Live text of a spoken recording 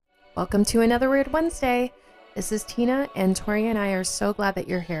Welcome to another Weird Wednesday. This is Tina, and Tori and I are so glad that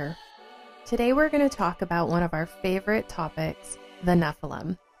you're here. Today we're going to talk about one of our favorite topics, the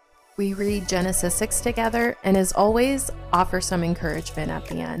Nephilim. We read Genesis 6 together, and as always, offer some encouragement at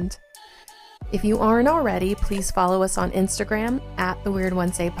the end. If you aren't already, please follow us on Instagram at the Weird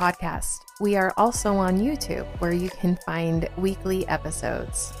Wednesday Podcast. We are also on YouTube, where you can find weekly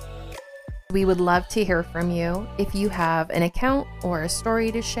episodes. We would love to hear from you. If you have an account or a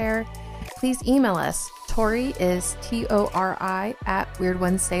story to share, please email us. Tori is Tori at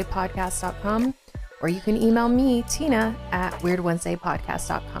weirdwednesdaypodcast.com, or you can email me, Tina, at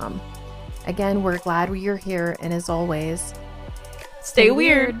weirdwednesdaypodcast.com. Again, we're glad you're here, and as always, stay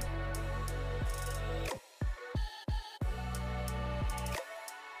weird.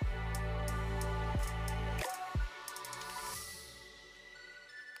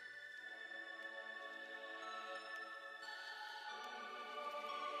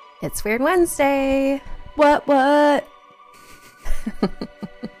 It's Weird Wednesday. What?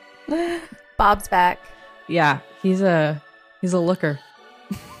 Bob's back. Yeah, he's a looker.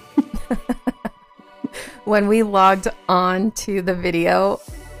 When we logged on to the video,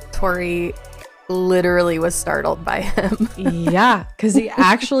 Tori literally was startled by him. Yeah, because he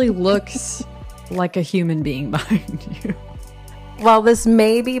actually looks like a human being behind you. Well, this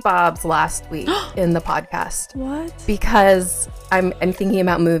may be Bob's last week in the podcast. What? Because I'm thinking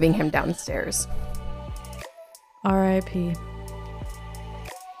about moving him downstairs. R.I.P.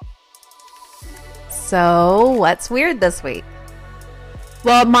 So, what's weird this week?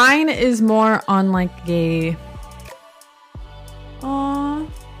 Well, mine is more on like a...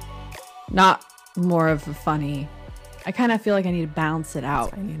 not more of a funny... I kind of feel like I need to balance it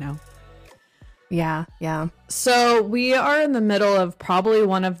out, you know? Yeah. So we are in the middle of probably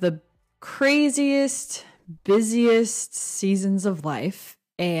one of the craziest, busiest seasons of life.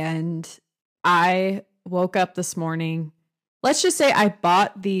 And I woke up this morning. Let's just say I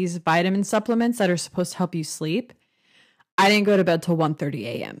bought these vitamin supplements that are supposed to help you sleep. I didn't go to bed till 1:30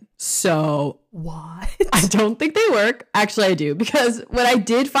 a.m. So what? I don't think they work. Actually, I do. Because when I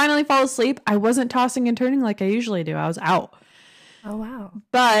did finally fall asleep, I wasn't tossing and turning like I usually do. I was out. Oh, wow.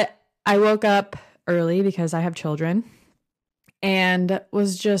 But I woke up early because I have children and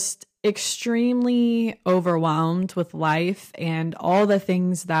was just extremely overwhelmed with life and all the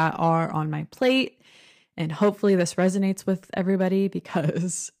things that are on my plate. And hopefully this resonates with everybody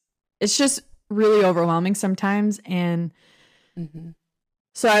because it's just really overwhelming sometimes. And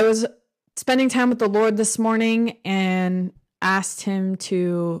so I was spending time with the Lord this morning and asked him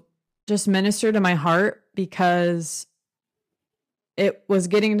to just minister to my heart because it was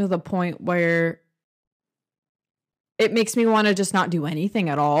getting to the point where it makes me want to just not do anything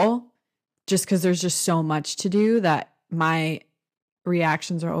at all, just because there's just so much to do that my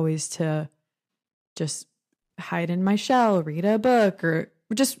reactions are always to just hide in my shell, read a book, or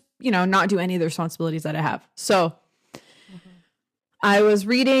just, not do any of the responsibilities that I have. So I was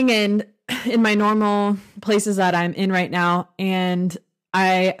reading in my normal places that I'm in right now, and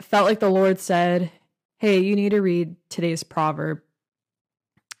I felt like the Lord said, hey, you need to read today's proverb.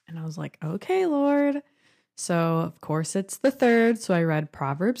 And I was like, okay, Lord. So, of course, it's the third. So I read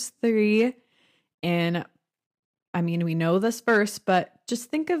Proverbs 3. And I mean, we know this verse, but just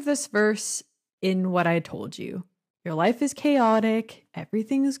think of this verse in what I told you. Your life is chaotic.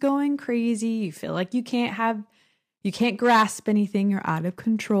 Everything is going crazy. You feel like you can't grasp anything. You're out of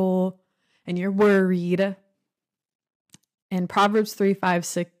control and you're worried. And Proverbs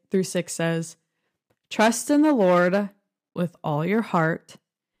 3:5-6 says, trust in the Lord with all your heart.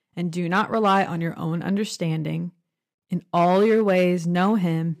 And do not rely on your own understanding. In all your ways, know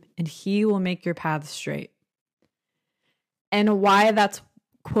him, and he will make your paths straight. And why that's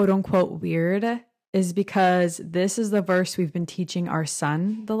quote unquote weird is because this is the verse we've been teaching our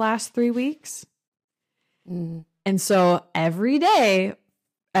son the last 3 weeks. And so every day,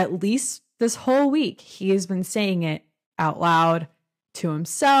 at least this whole week, he has been saying it out loud to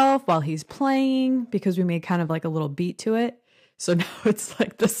himself while he's playing because we made kind of like a little beat to it. So now it's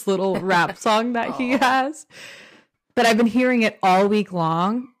like this little rap song that he has. But I've been hearing it all week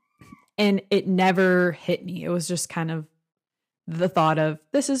long and it never hit me. It was just kind of the thought of,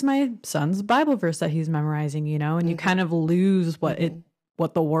 this is my son's Bible verse that he's memorizing, and you kind of lose what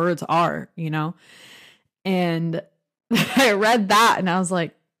the words are, And I read that and I was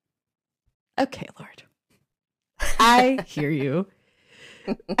like, okay, Lord, I hear you.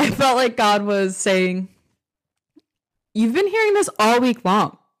 I felt like God was saying, you've been hearing this all week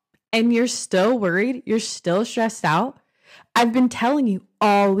long and you're still worried. You're still stressed out. I've been telling you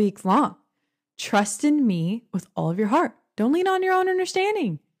all week long, trust in me with all of your heart. Don't lean on your own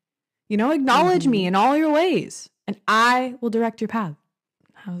understanding. acknowledge me in all your ways and I will direct your path.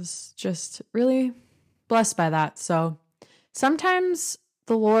 I was just really blessed by that. So sometimes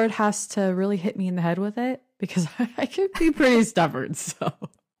the Lord has to really hit me in the head with it because I can be pretty stubborn. So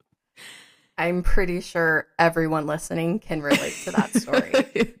I'm pretty sure everyone listening can relate to that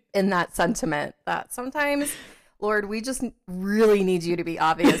story in that sentiment that sometimes, Lord, we just really need you to be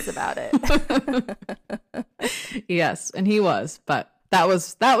obvious about it. Yes, and he was, but that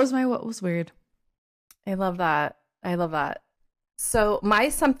was what was weird. I love that. So my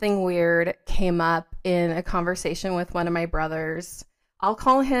something weird came up in a conversation with one of my brothers. I'll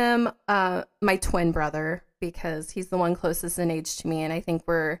call him my twin brother because he's the one closest in age to me, and I think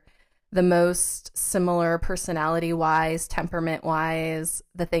we're the most similar personality-wise, temperament-wise,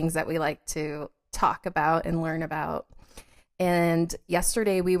 the things that we like to talk about and learn about. And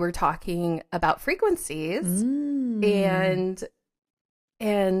yesterday we were talking about frequencies and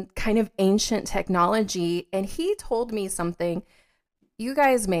kind of ancient technology, and he told me something. You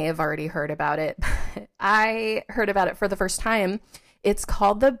guys may have already heard about it. I heard about it for the first time. It's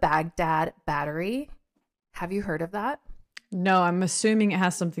called the Baghdad Battery. Have you heard of that? No, I'm assuming it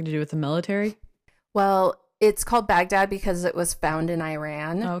has something to do with the military. Well, it's called Baghdad because it was found in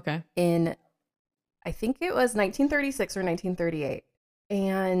Iran. Oh, okay. In, I think it was 1936 or 1938.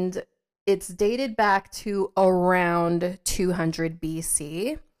 And it's dated back to around 200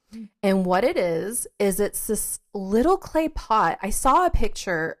 BC. And what it is it's this little clay pot. I saw a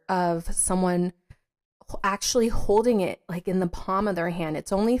picture of someone actually holding it like in the palm of their hand.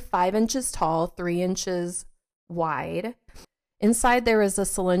 It's only 5 inches tall, 3 inches wide. Inside there is a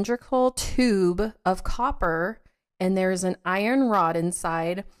cylindrical tube of copper, and there's an iron rod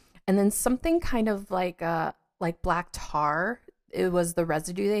inside, and then something kind of like black tar. It was the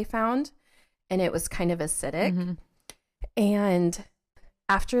residue they found, and it was kind of acidic. Mm-hmm. And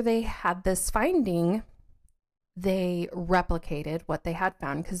after they had this finding, they replicated what they had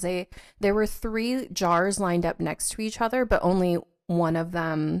found because there were 3 jars lined up next to each other, but only one of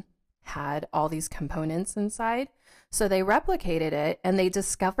them had all these components inside. So they replicated it and they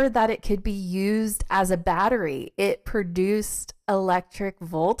discovered that it could be used as a battery. It produced electric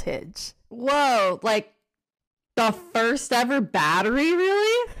voltage. Whoa, like the first ever battery,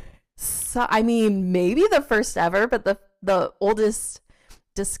 really? So, I mean, maybe the first ever, but the oldest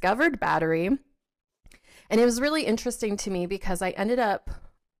discovered battery. And it was really interesting to me because I ended up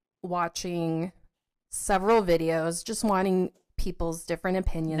watching several videos, just wanting people's different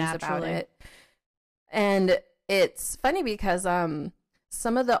opinions about it. And it's funny because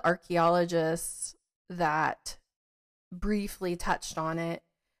some of the archaeologists that briefly touched on it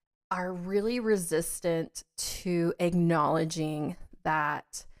are really resistant to acknowledging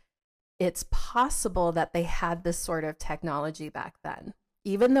that it's possible that they had this sort of technology back then.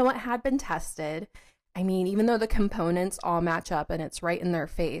 Even though it had been tested, I mean, even though the components all match up and it's right in their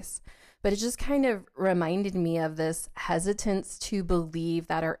face, but it just kind of reminded me of this hesitance to believe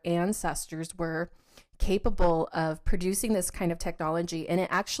that our ancestors were capable of producing this kind of technology. And it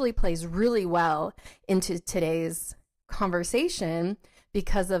actually plays really well into today's conversation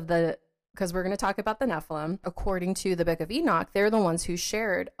because we're going to talk about the Nephilim. According to the Book of Enoch, they're the ones who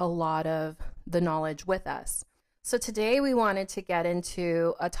shared a lot of the knowledge with us. So today we wanted to get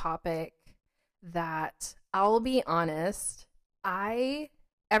into a topic that, I'll be honest,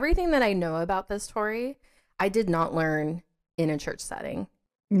 everything that I know about this story, I did not learn in a church setting.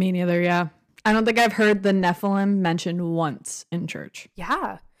 Me neither, yeah. I don't think I've heard the Nephilim mentioned once in church.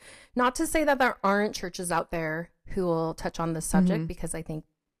 Yeah. Not to say that there aren't churches out there who will touch on this subject, because I think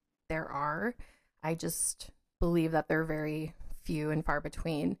there are. I just believe that they're very few and far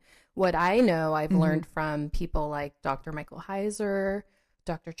between. What I know, I've learned from people like Dr. Michael Heiser,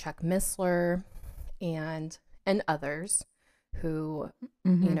 Dr. Chuck Missler, and others who,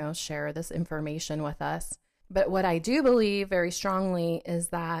 share this information with us. But what I do believe very strongly is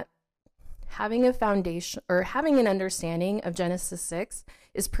that having a foundation or having an understanding of Genesis 6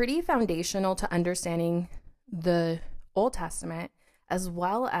 is pretty foundational to understanding the Old Testament as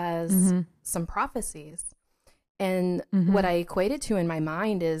well as some prophecies. And what I equated to in my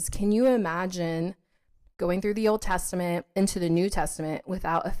mind is, can you imagine going through the Old Testament into the New Testament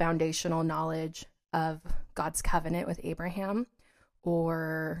without a foundational knowledge of God's covenant with Abraham,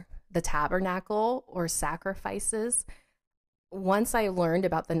 or the tabernacle, or sacrifices? Once I learned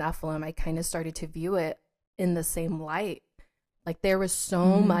about the Nephilim, I kind of started to view it in the same light. Like there was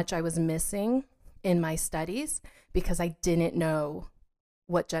so much I was missing in my studies because I didn't know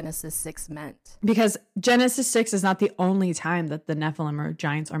what Genesis 6 meant. Because Genesis 6 is not the only time that the Nephilim or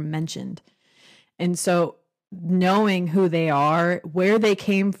giants are mentioned. And so knowing who they are, where they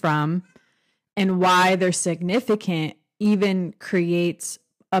came from, and why they're significant even creates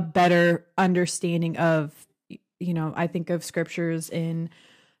a better understanding of, I think of scriptures in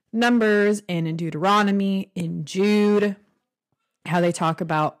Numbers and in Deuteronomy, in Jude, how they talk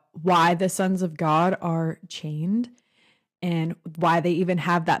about why the sons of God are chained and why they even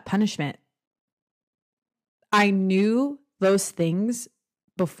have that punishment. I knew those things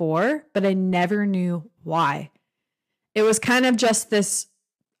before, but I never knew why. It was kind of just this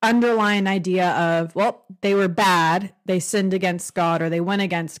underlying idea of, well, they were bad, they sinned against God, or they went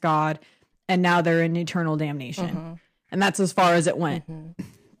against God, and now they're in eternal damnation. And that's as far as it went.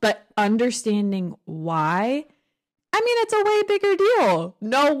 But understanding why, I mean, it's a way bigger deal.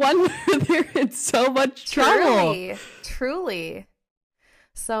 No wonder they're in so much trouble. Truly.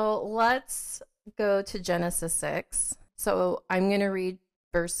 So let's go to Genesis 6. So I'm going to read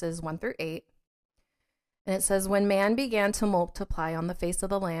verses 1 through 8. And it says, when man began to multiply on the face of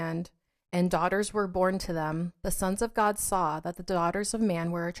the land, and daughters were born to them, the sons of God saw that the daughters of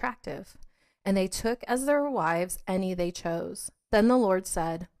man were attractive, and they took as their wives any they chose. Then the Lord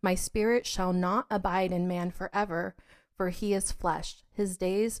said, my spirit shall not abide in man forever, for he is flesh. His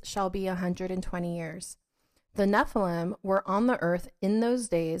days shall be 120 years. The Nephilim were on the earth in those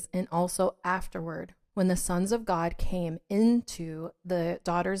days, and also afterward, when the sons of God came into the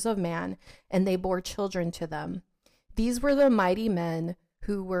daughters of man, and they bore children to them. These were the mighty men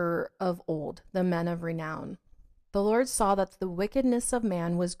who were of old, the men of renown. The Lord saw that the wickedness of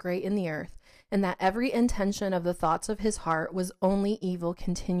man was great in the earth, and that every intention of the thoughts of his heart was only evil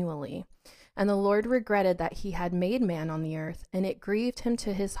continually. And the Lord regretted that he had made man on the earth, and it grieved him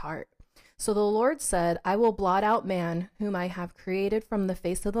to his heart. So the Lord said, I will blot out man, whom I have created from the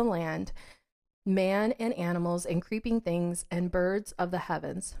face of the land, man and animals and creeping things and birds of the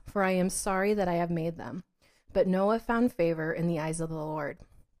heavens, for I am sorry that I have made them. But Noah found favor in the eyes of the Lord.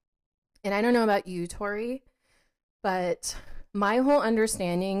 And I don't know about you, Tori, but my whole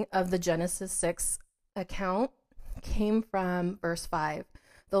understanding of the Genesis 6 account came from verse 5.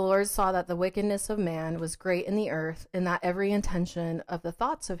 The Lord saw that the wickedness of man was great in the earth, and that every intention of the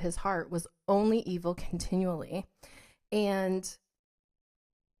thoughts of his heart was only evil continually. And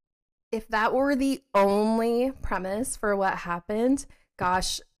if that were the only premise for what happened,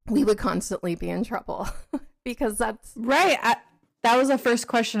 gosh, we would constantly be in trouble because that's right. That was the first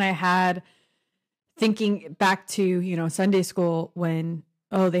question I had, thinking back to, Sunday school when,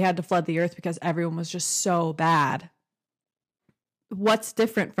 they had to flood the earth because everyone was just so bad. What's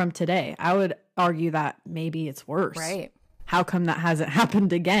different from today? I would argue that maybe it's worse. Right. How come that hasn't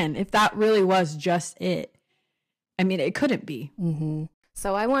happened again? If that really was just it, I mean, it couldn't be.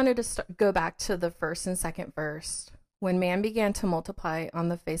 So I wanted to go back to the first and second verse. When man began to multiply on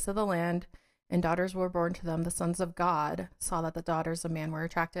the face of the land, and daughters were born to them, the sons of God saw that the daughters of man were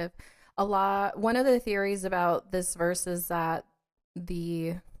attractive. One of the theories about this verse is that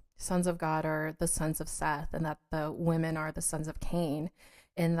the sons of God are the sons of Seth, and that the women are the sons of Cain,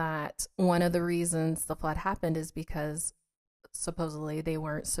 and that one of the reasons the flood happened is because supposedly they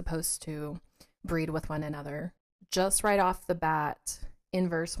weren't supposed to breed with one another. Just right off the bat, in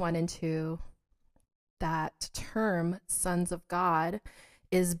verse 1 and 2, that term, sons of God,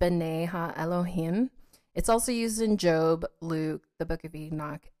 is B'nai Ha-Elohim. It's also used in Job, Luke, the Book of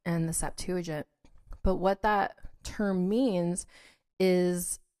Enoch, and the Septuagint. But what that term means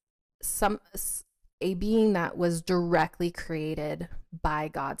is a being that was directly created by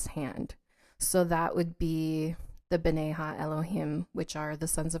God's hand. So that would be the B'nai Ha-Elohim, which are the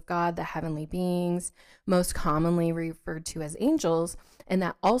sons of God, the heavenly beings, most commonly referred to as angels, and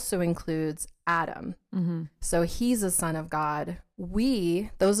that also includes Adam. So he's a son of God.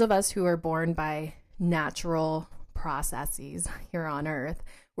 Those of us who are born by natural processes here on earth,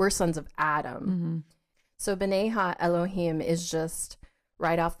 we're sons of Adam. So B'nai Ha-Elohim is just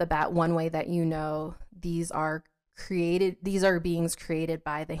right off the bat one way that these are beings created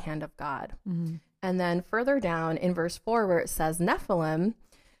by the hand of God. And then further down in verse 4 where it says Nephilim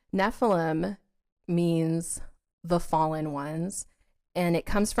means the fallen ones, and it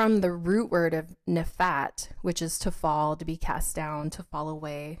comes from the root word of nephat, which is to fall, to be cast down, to fall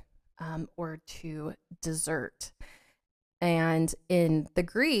away, or to desert. And in the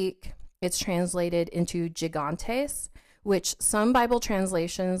Greek, it's translated into gigantes, which some Bible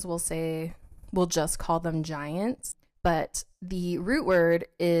translations will just call them giants. But the root word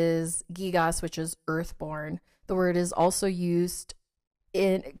is gigas, which is earthborn. The word is also used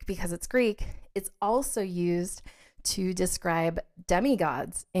because it's Greek, it's also used to describe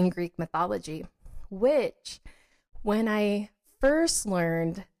demigods in Greek mythology, which when I first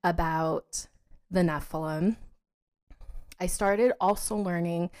learned about the Nephilim, I started also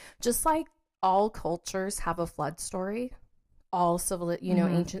learning, just like all cultures have a flood story, all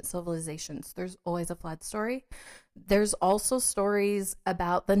ancient civilizations, there's always a flood story. There's also stories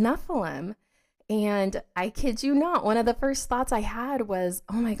about the Nephilim. And I kid you not, one of the first thoughts I had was,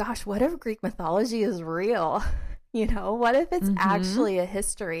 oh my gosh, what if Greek mythology is real? What if it's actually a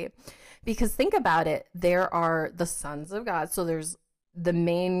history? Because think about it, there are the sons of God. So there's the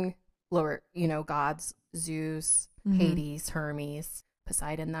main lower, gods, Zeus, Hades, Hermes,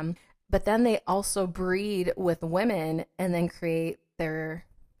 Poseidon, them. But then they also breed with women and then create their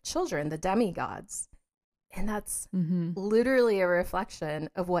children, the demigods. And that's literally a reflection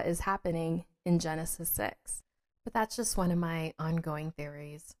of what is happening in Genesis 6. But that's just one of my ongoing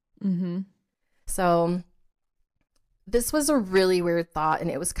theories. So this was a really weird thought,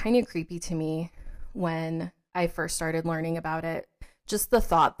 and it was kind of creepy to me when I first started learning about it. Just the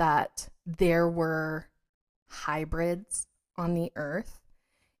thought that there were hybrids on the earth.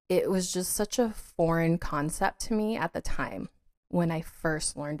 It was just such a foreign concept to me at the time when I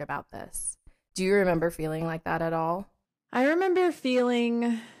first learned about this. Do you remember feeling like that at all? I remember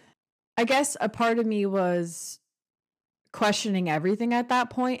feeling, I guess a part of me was questioning everything at that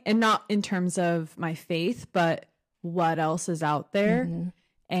point, and not in terms of my faith, but what else is out there.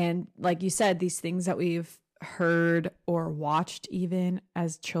 And like you said, these things that we've heard or watched even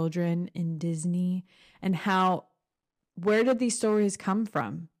as children in Disney, and where did these stories come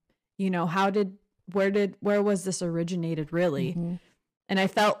from? Where was this originated really? And I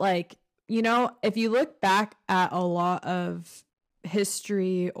felt like, if you look back at a lot of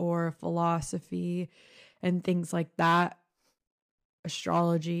history or philosophy and things like that,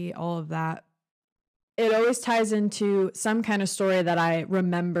 astrology, all of that, it always ties into some kind of story that I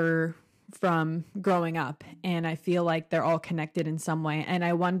remember from growing up. And I feel like they're all connected in some way. And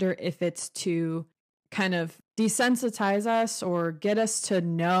I wonder if it's to kind of desensitize us or get us to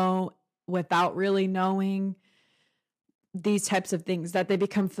know without really knowing these types of things, that they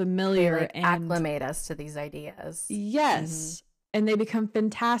become familiar and acclimate us to these ideas. Yes. And they become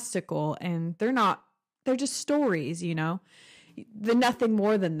fantastical, and they're just stories, They're nothing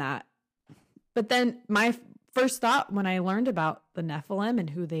more than that. But then my first thought when I learned about the Nephilim and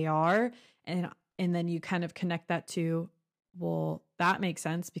who they are, and then you kind of connect that to, well, that makes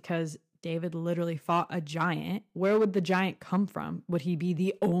sense because David literally fought a giant. Where would the giant come from? Would he be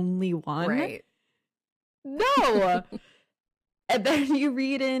the only one? Right. No. And then you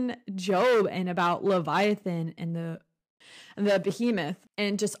read in Job and about Leviathan and the behemoth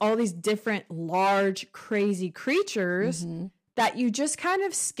and just all these different large, crazy creatures that you just kind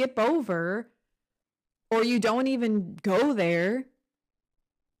of skip over, or you don't even go there.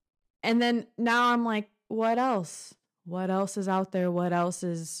 And then now I'm like, what else? What else is out there? What else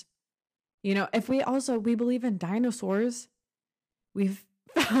is, if we believe in dinosaurs, we've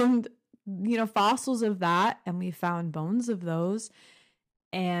found, fossils of that, and we found bones of those.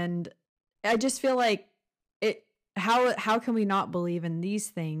 And I just feel like how can we not believe in these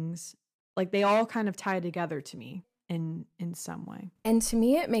things? Like, they all kind of tie together to me in some way. And to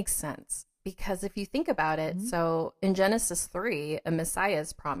me, it makes sense. Because if you think about it, so in Genesis 3, a Messiah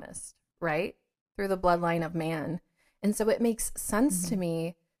is promised, right? Through the bloodline of man. And so it makes sense to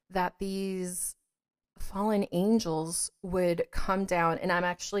me that these fallen angels would come down. And I'm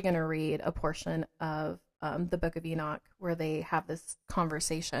actually going to read a portion of the book of Enoch where they have this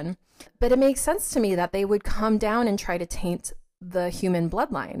conversation. But it makes sense to me that they would come down and try to taint the human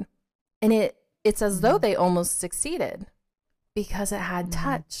bloodline. And it's as though they almost succeeded, because it had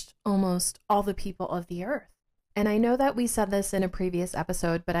touched almost all the people of the earth. And I know that we said this in a previous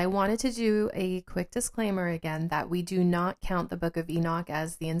episode, but I wanted to do a quick disclaimer again that we do not count the book of Enoch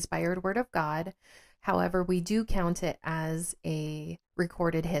as the inspired word of God. However, we do count it as a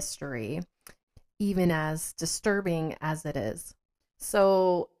recorded history, even as disturbing as it is.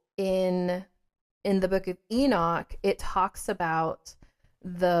 So in the book of Enoch, it talks about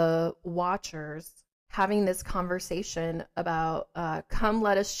the Watchers having this conversation about, come,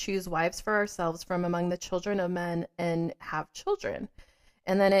 let us choose wives for ourselves from among the children of men and have children.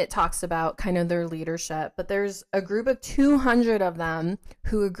 And then it talks about kind of their leadership. But there's a group of 200 of them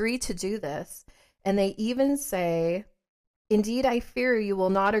who agree to do this. And they even say, indeed, I fear you will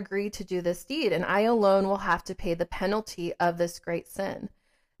not agree to do this deed, and I alone will have to pay the penalty of this great sin.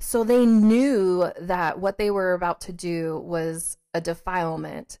 So they knew that what they were about to do was a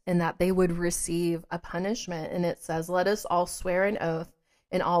defilement and that they would receive a punishment. And it says, let us all swear an oath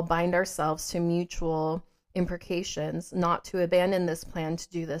and all bind ourselves to mutual imprecations not to abandon this plan to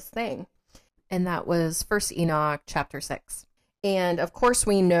do this thing. And that was 1 Enoch chapter 6. And of course,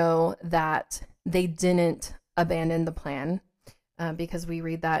 we know that they didn't abandon the plan, because we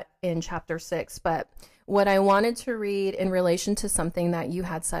read that in chapter 6. But what I wanted to read in relation to something that you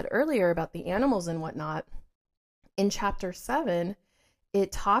had said earlier about the animals and whatnot, in chapter 7,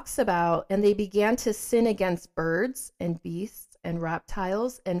 it talks about, and they began to sin against birds and beasts and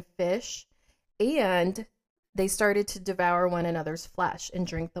reptiles and fish, and they started to devour one another's flesh and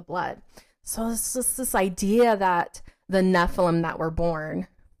drink the blood. So it's just this idea that the Nephilim that were born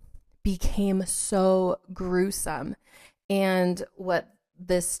became so gruesome. And what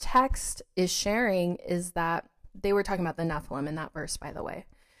this text is sharing is that they were talking about the Nephilim in that verse, by the way.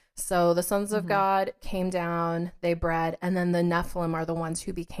 So the sons of God came down, they bred, and then the Nephilim are the ones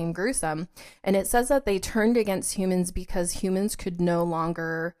who became gruesome. And it says that they turned against humans because humans could no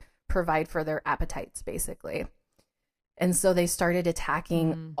longer provide for their appetites, basically. And so they started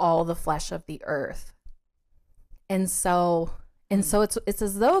attacking all the flesh of the earth. And so it's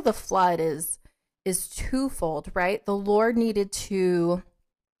as though the flood is twofold, right? The Lord needed to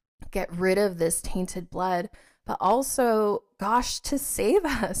get rid of this tainted blood, but also, gosh, to save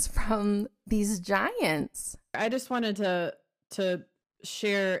us from these giants. I just wanted to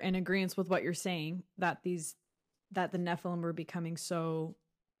share in agreement with what you're saying, that the Nephilim were becoming so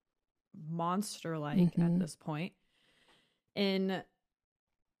monster-like at this point. In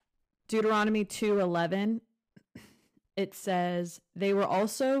Deuteronomy 2:11, it says, they were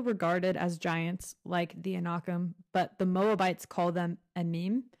also regarded as giants like the Anakim, but the Moabites call them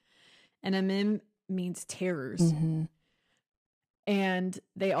Amim, and Amim means terrors. And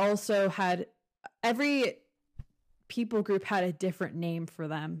they also had, every people group had a different name for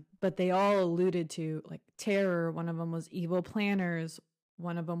them, but they all alluded to like terror. One of them was evil planners.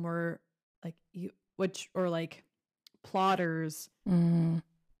 One of them were like, plotters. And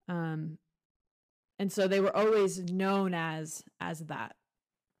so they were always known as that,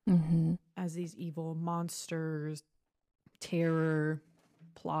 as these evil monsters, terror,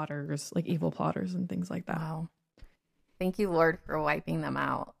 plotters, like evil plotters and things like that. Wow. Thank you, Lord, for wiping them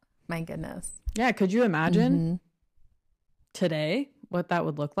out. My goodness. Yeah. Could you imagine today what that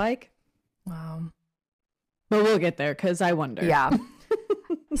would look like? Wow. But we'll get there, because I wonder. Yeah.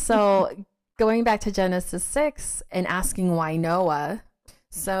 So going back to Genesis 6 and asking why Noah.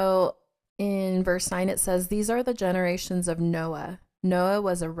 So in verse 9, it says, these are the generations of Noah. Noah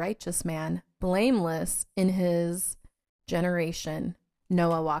was a righteous man, blameless in his generation.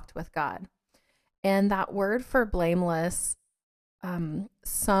 Noah walked with God. And that word for blameless,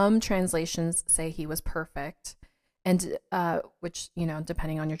 some translations say he was perfect, and which,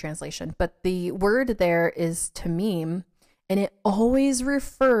 depending on your translation. But the word there is tamim, and it always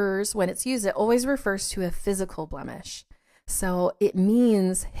refers, when it's used, it always refers to a physical blemish. So it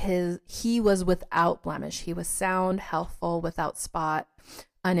means he was without blemish. He was sound, healthful, without spot,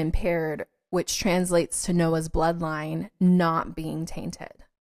 unimpaired, which translates to Noah's bloodline not being tainted.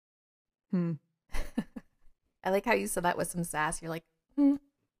 I like how you said that with some sass. You're like,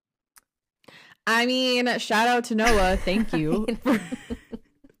 I mean, shout out to Noah. Thank you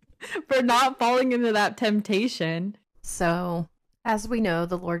for not falling into that temptation. So, as we know,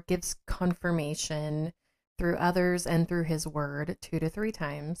 the Lord gives confirmation through others and through his word 2 to 3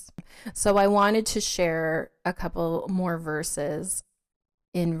 times. So I wanted to share a couple more verses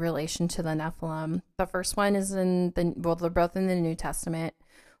in relation to the Nephilim. The first one is they're both in the New Testament.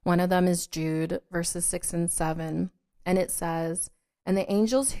 One of them is Jude, verses 6 and 7. And it says, and the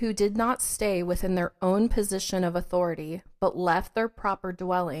angels who did not stay within their own position of authority, but left their proper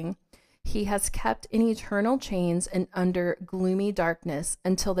dwelling, he has kept in eternal chains and under gloomy darkness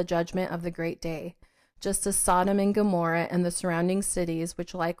until the judgment of the great day. Just as Sodom and Gomorrah and the surrounding cities,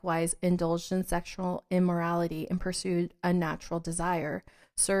 which likewise indulged in sexual immorality and pursued unnatural desire,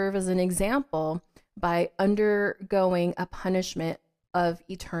 serve as an example by undergoing a punishment of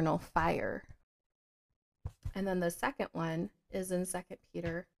eternal fire. And then the second one is in 2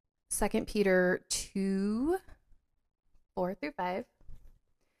 Peter 2, 4 through 5.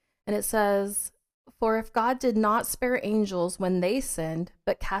 And it says, for if God did not spare angels when they sinned,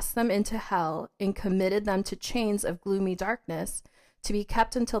 but cast them into hell and committed them to chains of gloomy darkness to be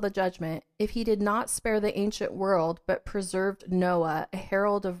kept until the judgment, if he did not spare the ancient world, but preserved Noah, a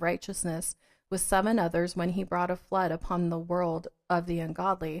herald of righteousness, with 7 others when he brought a flood upon the world of the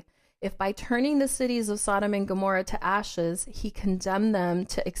ungodly, if by turning the cities of Sodom and Gomorrah to ashes, he condemned them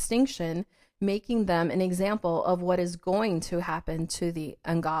to extinction, making them an example of what is going to happen to the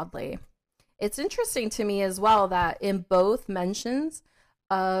ungodly. It's interesting to me as well that in both mentions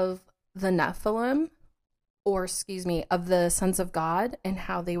of the Nephilim, of the sons of God and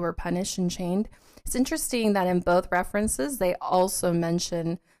how they were punished and chained, it's interesting that in both references, they also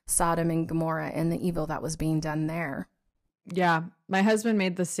mention Sodom and Gomorrah and the evil that was being done there. Yeah. My husband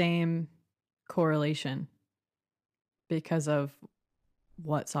made the same correlation because of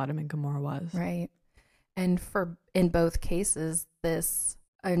what Sodom and Gomorrah was. Right. And in both cases, this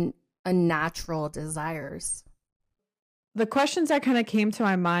unnatural desires. The questions that kind of came to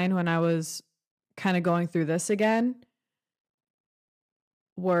my mind when I was kind of going through this again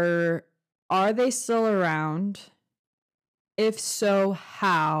were, are they still around? If so,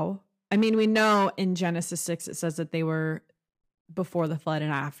 how? I mean, we know in Genesis 6, it says that they were before the flood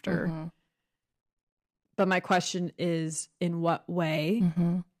and after. Mm-hmm. But my question is, in what way?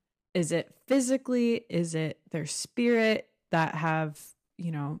 Mm-hmm. Is it physically? Is it their spirit that have,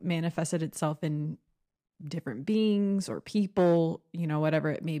 manifested itself in different beings or people,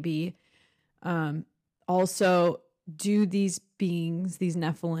 whatever it may be? Also, do these beings, these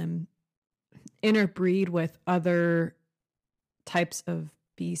Nephilim, interbreed with other types of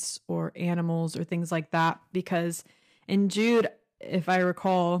beasts or animals or things like that? Because in Jude, if I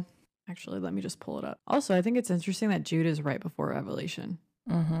recall, actually, let me just pull it up. Also, I think it's interesting that Jude is right before Revelation.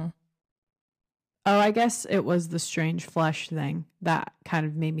 Mm-hmm. Oh, I guess it was the strange flesh thing that kind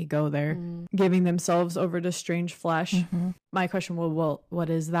of made me go there, giving themselves over to strange flesh. Mm-hmm. My question, well,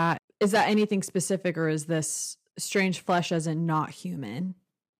 what is that? Is that anything specific, or is this strange flesh as in not human?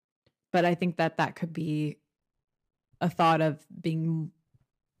 But I think that could be a thought of being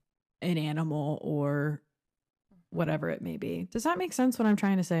an animal or whatever it may be. Does that make sense what I'm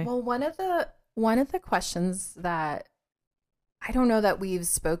trying to say? Well, one of the questions that I don't know that we've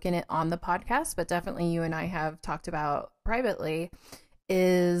spoken it on the podcast, but definitely you and I have talked about privately,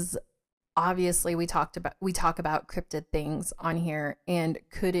 is obviously we talk about cryptid things on here, and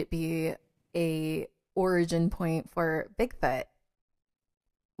could it be a origin point for Bigfoot?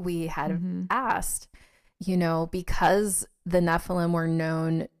 We had asked, because the Nephilim were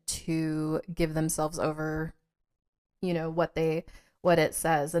known to give themselves over, what it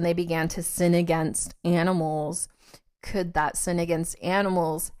says, and they began to sin against animals. Could that sin against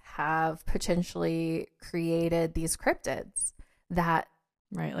animals have potentially created these cryptids that...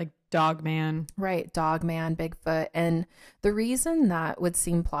 Right, like Dogman. Right, Dogman, Bigfoot. And the reason that would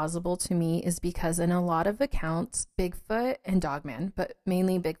seem plausible to me is because in a lot of accounts, Bigfoot and Dogman, but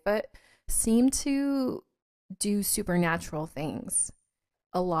mainly Bigfoot, seem to do supernatural things.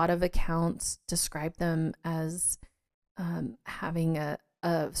 A lot of accounts describe them as having a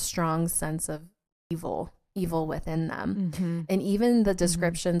strong sense of evil within them. Mm-hmm. And even the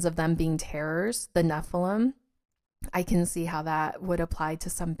descriptions of them being terrors, the Nephilim, I can see how that would apply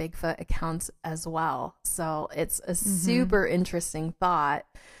to some Bigfoot accounts as well. So it's a super interesting thought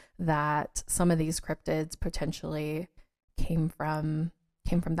that some of these cryptids potentially came from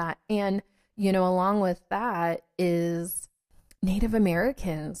that. And, along with that is Native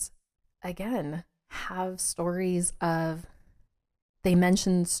Americans, again, have stories of, they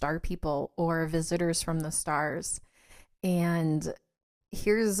mention star people or visitors from the stars. And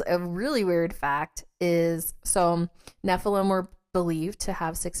here's a really weird fact is, so Nephilim were believed to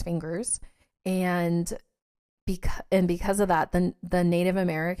have 6 fingers, and because of that, the Native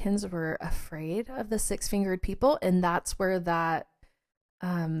Americans were afraid of the 6-fingered people, and that's where that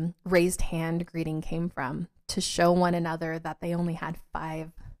raised hand greeting came from, to show one another that they only had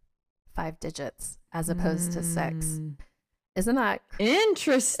five digits as opposed to 6. Isn't that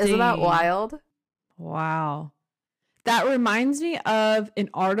interesting? Isn't that wild? Wow. That reminds me of an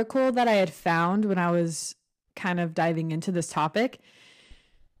article that I had found when I was kind of diving into this topic.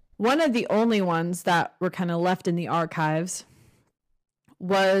 One of the only ones that were kind of left in the archives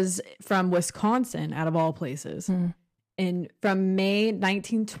was from Wisconsin, out of all places. And from May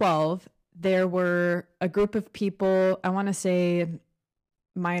 1912, there were a group of people, I want to say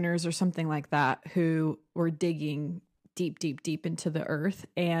miners or something like that, who were digging deep into the earth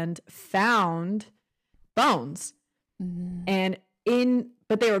and found bones. And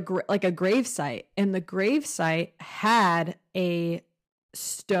but they were like a grave site, and the grave site had a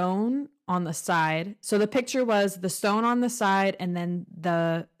stone on the side. So the picture was the stone on the side and then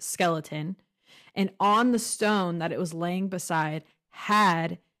the skeleton, and on the stone that it was laying beside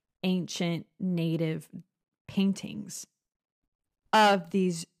had ancient native paintings of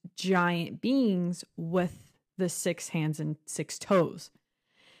these giant beings with the 6 hands and 6 toes.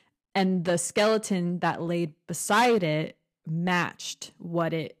 And the skeleton that laid beside it matched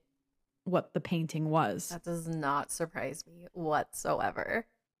what the painting was. That does not surprise me whatsoever.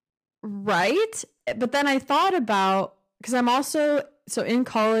 Right? But then I thought about, because I'm also, so in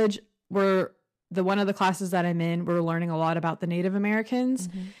college, one of the classes that I'm in, we're learning a lot about the Native Americans.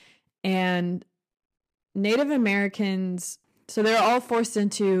 And Native Americans, So they're all forced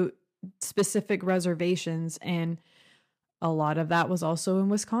into specific reservations, and a lot of that was also in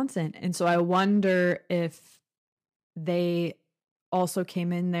Wisconsin. And so I wonder if they also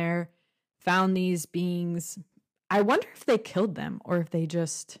came in there, found these beings. I wonder if they killed them or if they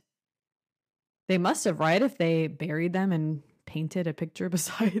must have, right? If they buried them and painted a picture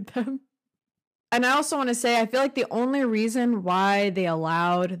beside them. And I also want to say, I feel like the only reason why they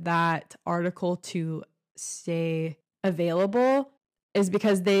allowed that article to stay available is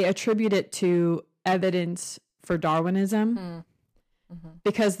because they attribute it to evidence for Darwinism. Mm-hmm.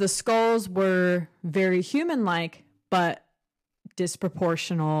 Because the skulls were very human-like, but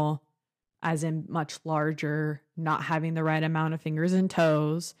disproportional, as in much larger, not having the right amount of fingers and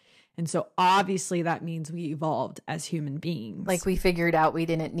toes. And so obviously that means we evolved as human beings. Like we figured out we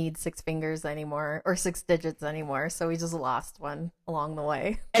didn't need 6 fingers anymore or 6 digits anymore. So we just lost one along the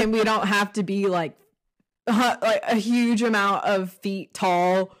way. And we don't have to be like a huge amount of feet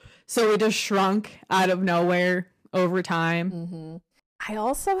tall. So we just shrunk out of nowhere over time. Mm-hmm. I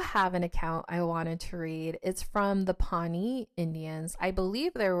also have an account I wanted to read. It's from the Pawnee Indians. I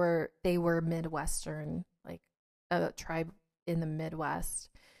believe they were Midwestern, like a tribe in the Midwest.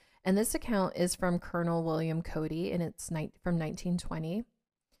 And this account is from Colonel William Cody, and it's from 1920.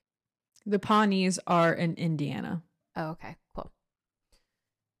 The Pawnees are in Indiana. Oh, okay, cool.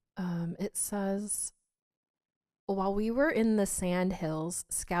 It says, while we were in the Sand Hills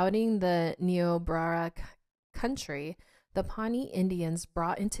scouting the Niobrara country, the Pawnee Indians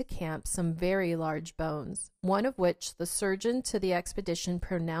brought into camp some very large bones, one of which the surgeon to the expedition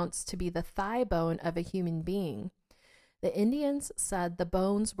pronounced to be the thigh bone of a human being. The Indians said the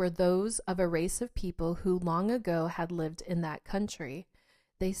bones were those of a race of people who long ago had lived in that country.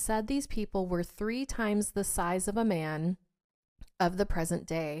 They said these people were 3 times the size of a man of the present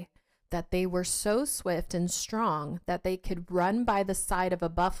day, that they were so swift and strong that they could run by the side of a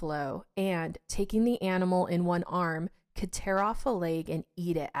buffalo and, taking the animal in one arm, could tear off a leg and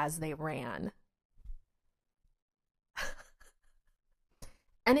eat it as they ran.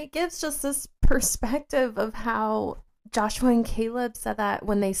 And it gives just this perspective of how Joshua and Caleb said that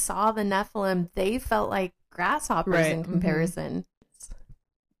when they saw the Nephilim, they felt like grasshoppers in comparison.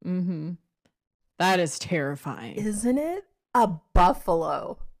 Mm-hmm. That is terrifying. Isn't it? A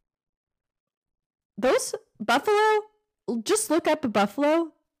buffalo. Those buffalo, just look up a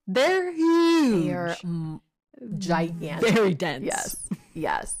buffalo. They're huge. They are gigantic. Very dense. Yes.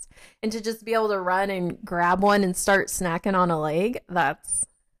 Yes. And to just be able to run and grab one and start snacking on a leg,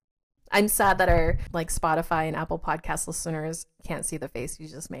 I'm sad that our Spotify and Apple Podcast listeners can't see the face you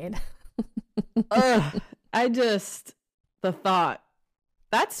just made. The thought,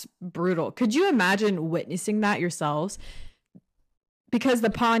 that's brutal. Could you imagine witnessing that yourselves? Because the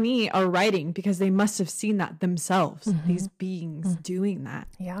Pawnee are writing because they must have seen that themselves, these beings doing that.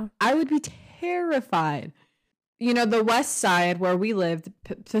 Yeah. I would be terrified. You know, the west side where we lived,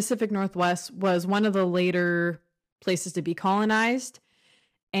 Pacific Northwest, was one of the later places to be colonized.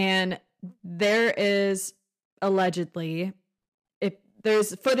 And there is allegedly, if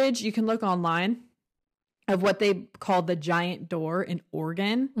there's footage, you can look online of what they call the giant door in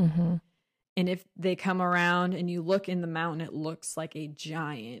Oregon. Mm-hmm. And if they come around and you look in the mountain, it looks like a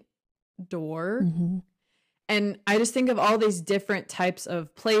giant door. Mm-hmm. And I just think of all these different types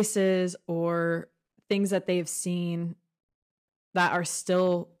of places or things that they've seen that are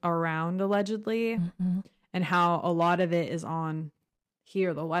still around allegedly, and how a lot of it is on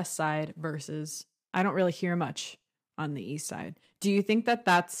here, the west side, versus I don't really hear much on the east side. Do you think that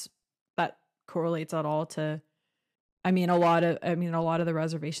that correlates at all to, a lot of the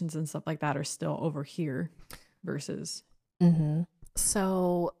reservations and stuff like that are still over here versus.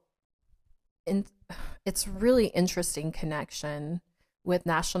 So it's really interesting connection with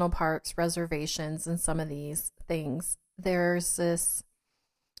national parks, reservations, and some of these things. There's this,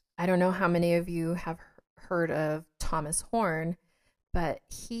 I don't know how many of you have heard of Thomas Horn, but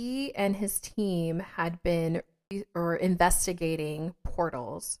he and his team had been investigating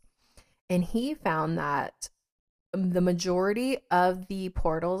portals. And he found that the majority of the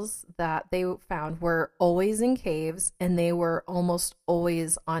portals that they found were always in caves, and they were almost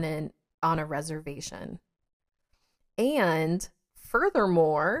always on a reservation. And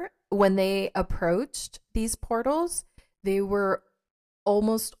furthermore, when they approached these portals, they were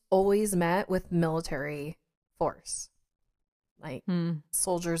almost always met with military force.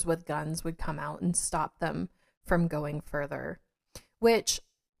 Soldiers with guns would come out and stop them from going further, which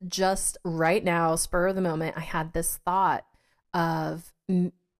just right now, spur of the moment, I had this thought of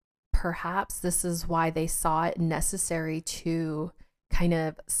perhaps this is why they saw it necessary to kind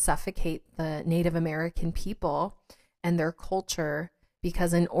of suffocate the Native American people and their culture,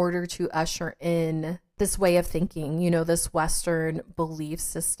 because in order to usher in this way of thinking, you know, this Western belief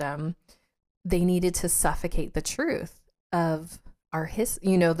system, they needed to suffocate the truth of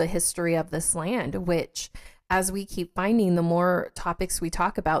the history of this land, which, as we keep finding, the more topics we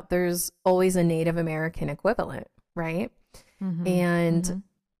talk about, there's always a Native American equivalent, right? Mm-hmm.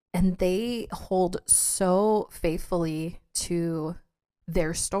 And they hold so faithfully to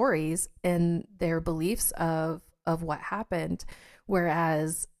their stories and their beliefs of what happened.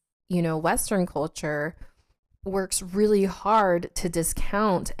 Whereas, you know, Western culture works really hard to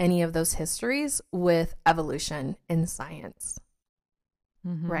discount any of those histories with evolution and science,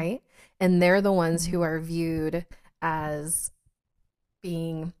 right? And they're the ones who are viewed as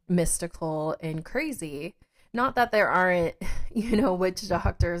being mystical and crazy. Not that there aren't, you know, witch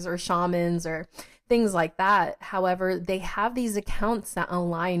doctors or shamans or things like that. However, they have these accounts that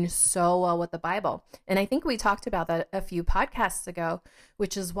align so well with the Bible. And I think we talked about that a few podcasts ago,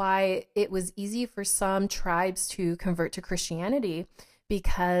 which is why it was easy for some tribes to convert to Christianity,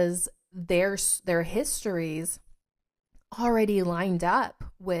 because their histories already lined up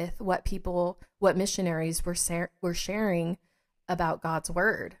with what missionaries were sharing about God's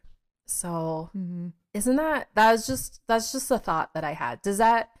word. So isn't that's just a thought that I had.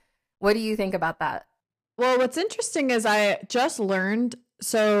 What do you think about that? Well, what's interesting is I just learned,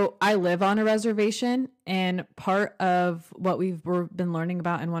 so I live on a reservation, and part of what we've been learning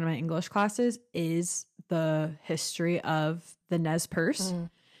about in one of my English classes is the history of the Nez Perce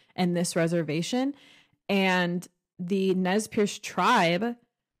and this reservation. And the Nez Perce tribe,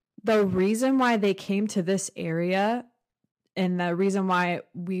 the reason why they came to this area and the reason why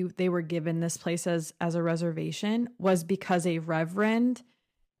they were given this place as a reservation was because a reverend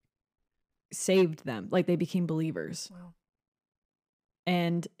saved them. Like, they became believers. Wow.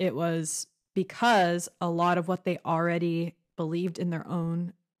 And it was because a lot of what they already believed in their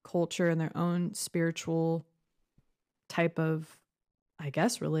own culture and their own spiritual type of, I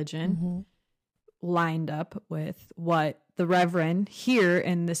guess, religion lined up with what the reverend here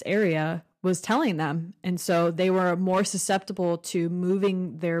in this area was telling them. And so they were more susceptible to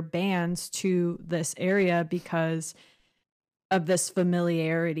moving their bands to this area because of this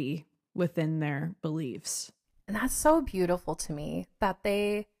familiarity within their beliefs. And that's so beautiful to me that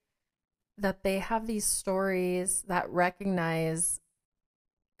they have these stories that recognize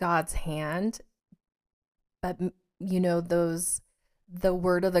God's hand, but, you know, the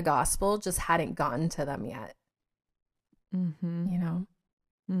word of the gospel just hadn't gotten to them yet. You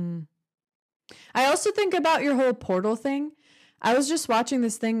know? I also think about your whole portal thing. I was just watching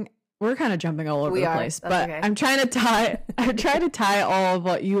this thing. We're kind of jumping all over the place, but okay. I'm trying to tie all of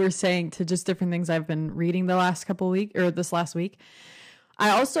what you were saying to just different things I've been reading the last couple of weeks, or this last week. I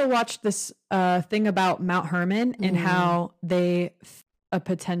also watched this thing about Mount Hermon and how a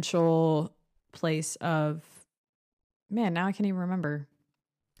potential place of, man, now I can't even remember.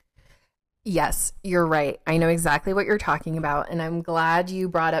 Yes, you're right. I know exactly what you're talking about. And I'm glad you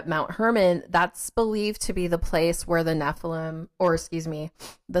brought up Mount Hermon. That's believed to be the place where the Nephilim,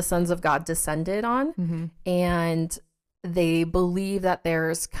 the sons of God descended on. And they believe that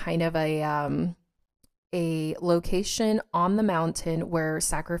there's kind of a location on the mountain where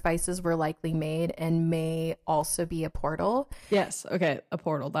sacrifices were likely made and may also be a portal. Yes. Okay. A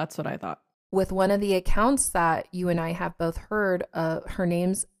portal. That's what I thought. With one of the accounts that you and I have both heard, her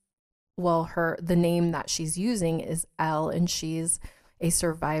name's the name that she's using is Elle, and she's a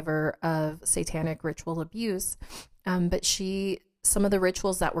survivor of satanic ritual abuse. But some of the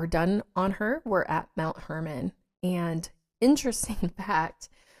rituals that were done on her were at Mount Hermon. And interesting fact,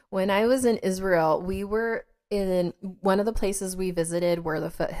 when I was in Israel, we were in one of the places we visited were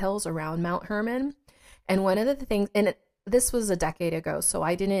the foothills around Mount Hermon. And one of the things, this was a decade ago, so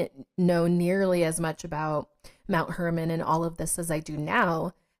I didn't know nearly as much about Mount Hermon and all of this as I do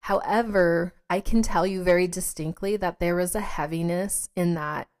now. However, I can tell you very distinctly that there was a heaviness in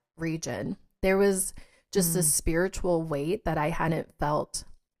that region. There was just a spiritual weight that I hadn't felt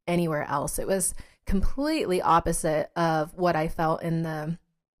anywhere else. It was completely opposite of what I felt in the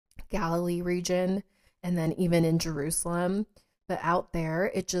Galilee region and then even in Jerusalem. But out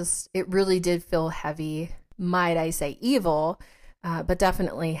there, it really did feel heavy. Might I say evil, but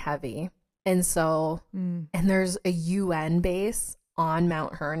definitely heavy. And so, and there's a UN base on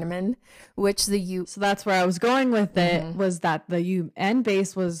Mount Hermon, so that's where I was going with it, was that the UN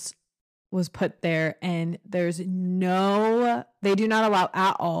base was put there, and they do not allow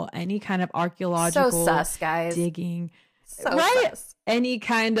at all any kind of archaeological digging, sus. Any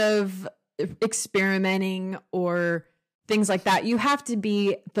kind of experimenting or things like that. You have to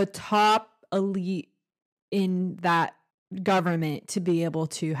be the top elite in that government to be able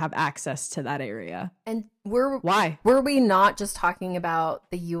to have access to that area. And why were we not just talking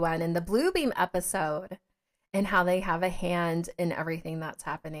about the UN in the Bluebeam episode and how they have a hand in everything that's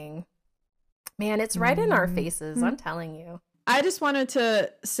happening? Man, it's right in our faces. I'm telling you. I just wanted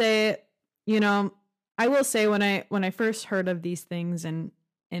to say, I will say when I first heard of these things, and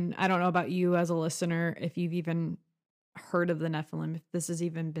I don't know about you as a listener, if you've even heard of the Nephilim, if this has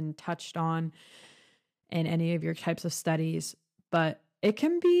even been touched on in any of your types of studies, but it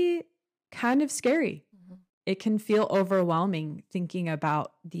can be kind of scary. Mm-hmm. It can feel overwhelming thinking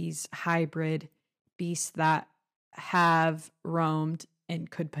about these hybrid beasts that have roamed and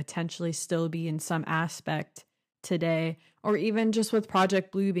could potentially still be in some aspect today, or even just with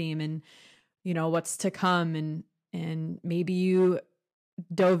Project Bluebeam and, what's to come. And maybe you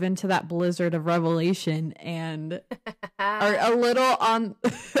dove into that blizzard of revelation and are a little on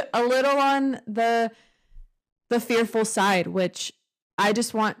the fearful side, which I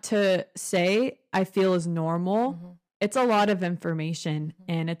just want to say I feel is normal. Mm-hmm. It's a lot of information,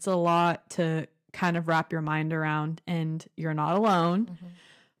 mm-hmm. and it's a lot to kind of wrap your mind around, and you're not alone. Mm-hmm.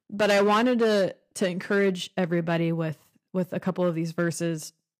 But I wanted to encourage everybody with a couple of these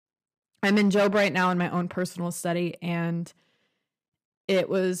verses. I'm in Job right now in my own personal study, and I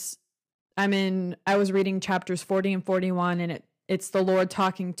was reading chapters 40 and 41, and it's the Lord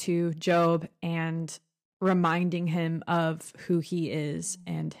talking to Job and reminding him of who he is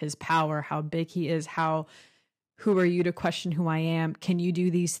and his power, how big he is, who are you to question who I am? Can you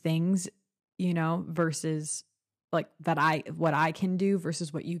do these things, versus like what I can do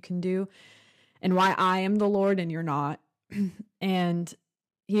versus what you can do, and why I am the Lord and you're not. And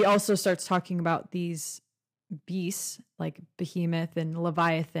he also starts talking about these beasts like Behemoth and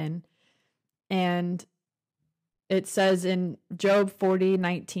Leviathan. And it says in Job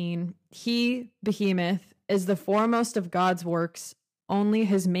 40:19, he, Behemoth, is the foremost of God's works. Only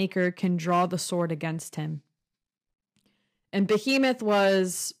his maker can draw the sword against him. And Behemoth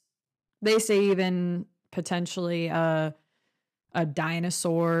was, they say, even potentially a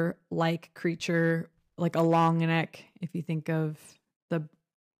dinosaur-like creature, like a long neck. If you think of the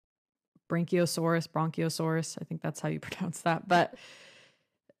Bronchiosaurus, I think that's how you pronounce that. But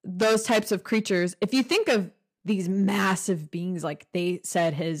those types of creatures, if you think of these massive beings, like they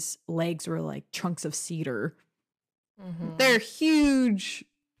said his legs were like chunks of cedar. Mm-hmm. They're huge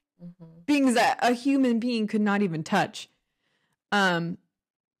beings that a human being could not even touch.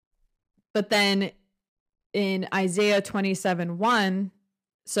 But then in Isaiah 27:1,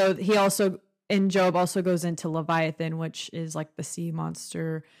 so he also, in Job, also goes into Leviathan, which is like the sea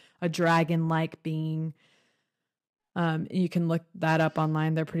monster, a dragon-like being. You can look that up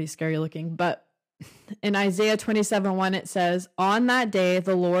online. They're pretty scary looking. But in Isaiah 27:1, it says, on that day,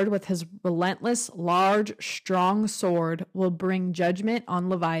 the Lord with his relentless, large, strong sword will bring judgment on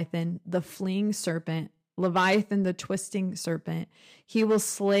Leviathan, the fleeing serpent, Leviathan, the twisting serpent. He will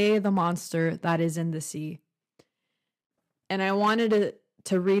slay the monster that is in the sea. And I wanted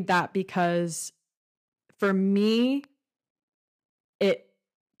to read that because for me, it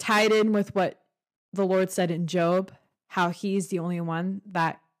tied in with what the Lord said in Job, how he's the only one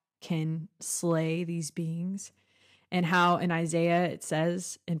that can slay these beings, and how in Isaiah it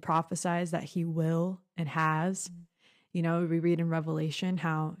says and prophesies that he will and has. We read in Revelation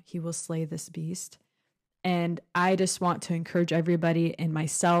how he will slay this beast. And I just want to encourage everybody, and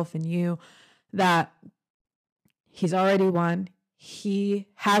myself and you, that he's already won. He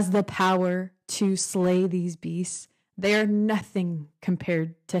has the power to slay these beasts. They are nothing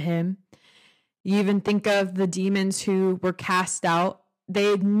compared to him. You even think of the demons who were cast out.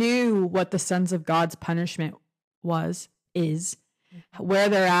 They knew what the sons of God's punishment is, where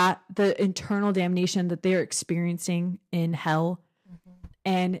they're at, the eternal damnation that they're experiencing in hell. Mm-hmm.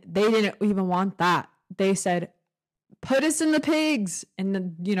 And they didn't even want that. They said, put us in the pigs,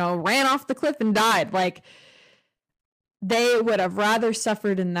 and, ran off the cliff and died. Like, they would have rather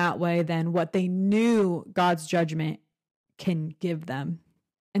suffered in that way than what they knew God's judgment can give them.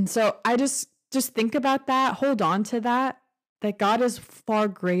 And so I just think about that, hold on to that God is far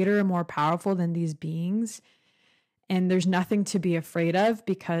greater and more powerful than these beings. And there's nothing to be afraid of,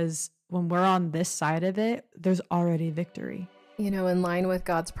 because when we're on this side of it, there's already victory. In line with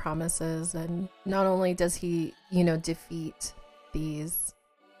God's promises. And not only does he, defeat these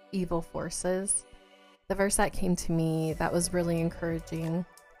evil forces, the verse that came to me that was really encouraging.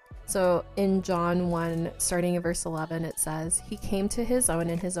 So in John 1, starting in verse 11, it says, he came to his own,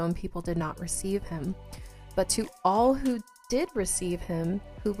 and his own people did not receive him. But to all who did receive him,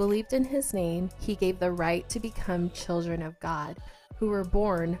 who believed in his name, he gave the right to become children of God, who were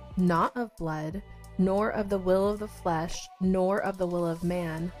born not of blood, nor of the will of the flesh, nor of the will of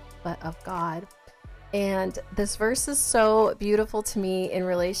man, but of God. And this verse is so beautiful to me in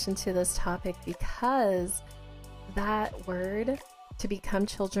relation to this topic, because that word, to become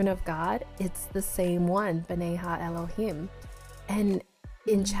children of God, it's the same one, B'nai Ha-Elohim. And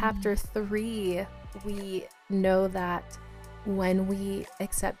in chapter 3, we know that when we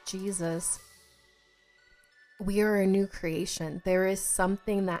accept Jesus, we are a new creation. There is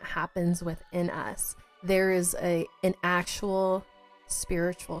something that happens within us. There is an actual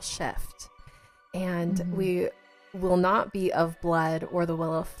spiritual shift. And we will not be of blood or the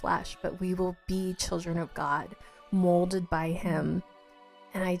will of flesh, but we will be children of God, molded by him.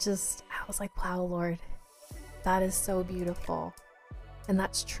 And I was like, wow, Lord, that is so beautiful. And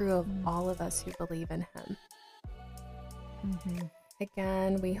that's true of all of us who believe in him.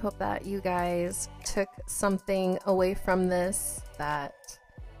 Again, we hope that you guys took something away from this, that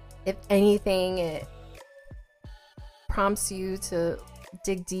if anything, it prompts you to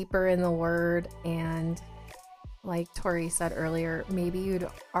dig deeper in the word. And like Tori said earlier, maybe you'd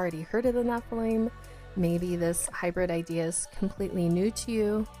already heard of the Nephilim. Maybe this hybrid idea is completely new to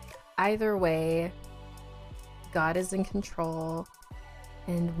you. Either way, God is in control,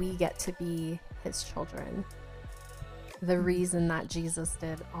 and we get to be his children. The reason that Jesus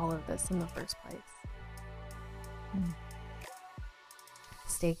did all of this in the first place.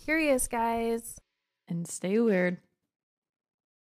 Stay curious, guys. And stay weird.